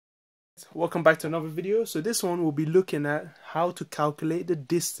Welcome back to another video. So this one will be looking at how to calculate the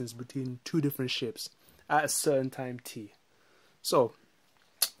distance between two different ships at a certain time t. So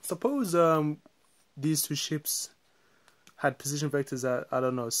suppose these two ships had position vectors at, I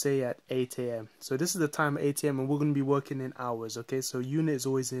don't know, say at 8 a.m. So this is the time at 8 a.m. and we're going to be working in hours, okay? So unit is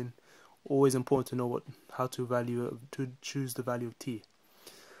always important to know how to choose the value of t.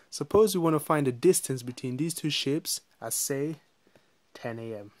 Suppose we want to find the distance between these two ships at, say, 10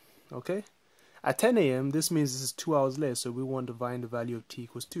 a.m. Okay, at 10 a.m. this means this is 2 hours later, so we want to find the value of t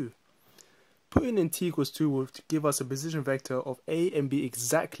equals 2. Putting in t equals 2 will give us a position vector of a and b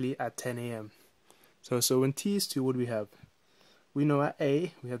exactly at 10 a.m. So when t is 2, what do we have? We know at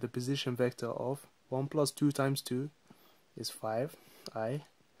a we have the position vector of 1 plus 2 times 2 is 5i,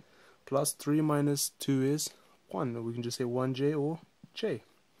 plus 3 minus 2 is 1. We can just say 1j or j.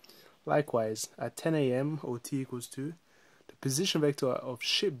 Likewise, at 10 a.m. or t equals 2, the position vector of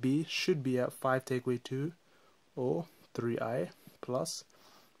ship B should be at 5 take away 2 or 3i, plus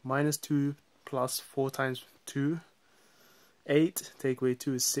minus 2 plus 4 times 2, 8 take away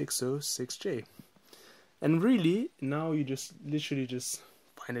 2 is 6, so 6j. And really, now you literally just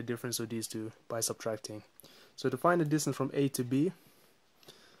find the difference of these two by subtracting. So to find the distance from A to B,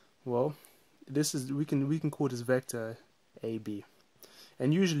 well, this is we can call this vector AB.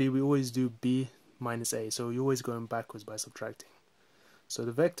 And usually we always do B minus A, so you're always going backwards by subtracting. So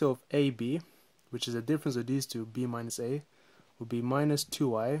the vector of AB, which is the difference of these two, B minus A, will be minus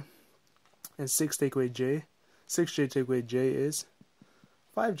 2i, and 6 take away j, 6j take away j is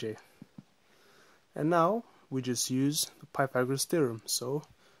 5j. And now we just use the Pythagoras theorem, so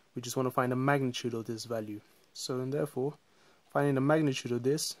we just want to find the magnitude of this value. So and therefore, finding the magnitude of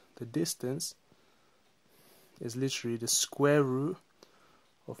this, the distance, is literally the square root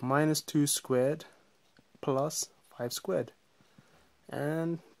of minus 2 squared plus 5 squared.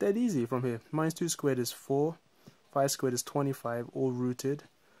 And dead easy from here. Minus 2 squared is 4, 5 squared is 25, all rooted.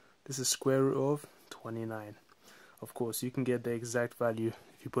 This is square root of 29. Of course, you can get the exact value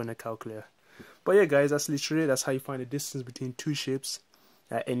if you put in a calculator. But yeah guys, that's literally, that's how you find the distance between two ships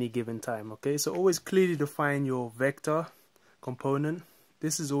at any given time, okay? So always clearly define your vector component.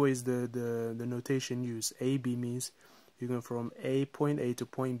 This is always the notation used. AB means you're going from point A to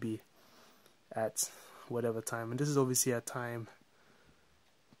point B at whatever time. And this is obviously at time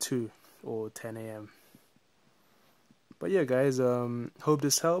 2 or 10 a.m. But yeah guys, hope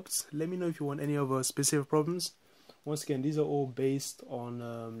this helps. Let me know if you want any other specific problems. Once again, these are all based on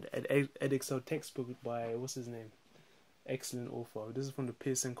the Edexcel textbook by, what's his name? Excellent author. This is from the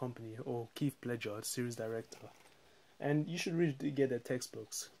Pearson Company, or Keith Bledger, series director. And you should really get their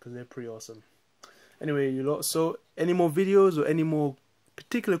textbooks, because they're pretty awesome. Anyway, you lot, so any more videos or any more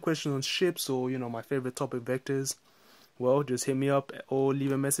particular questions on ships or, you know, my favorite topic vectors, well, just hit me up or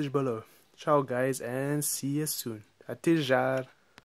leave a message below. Ciao guys, and see you soon. Teasers.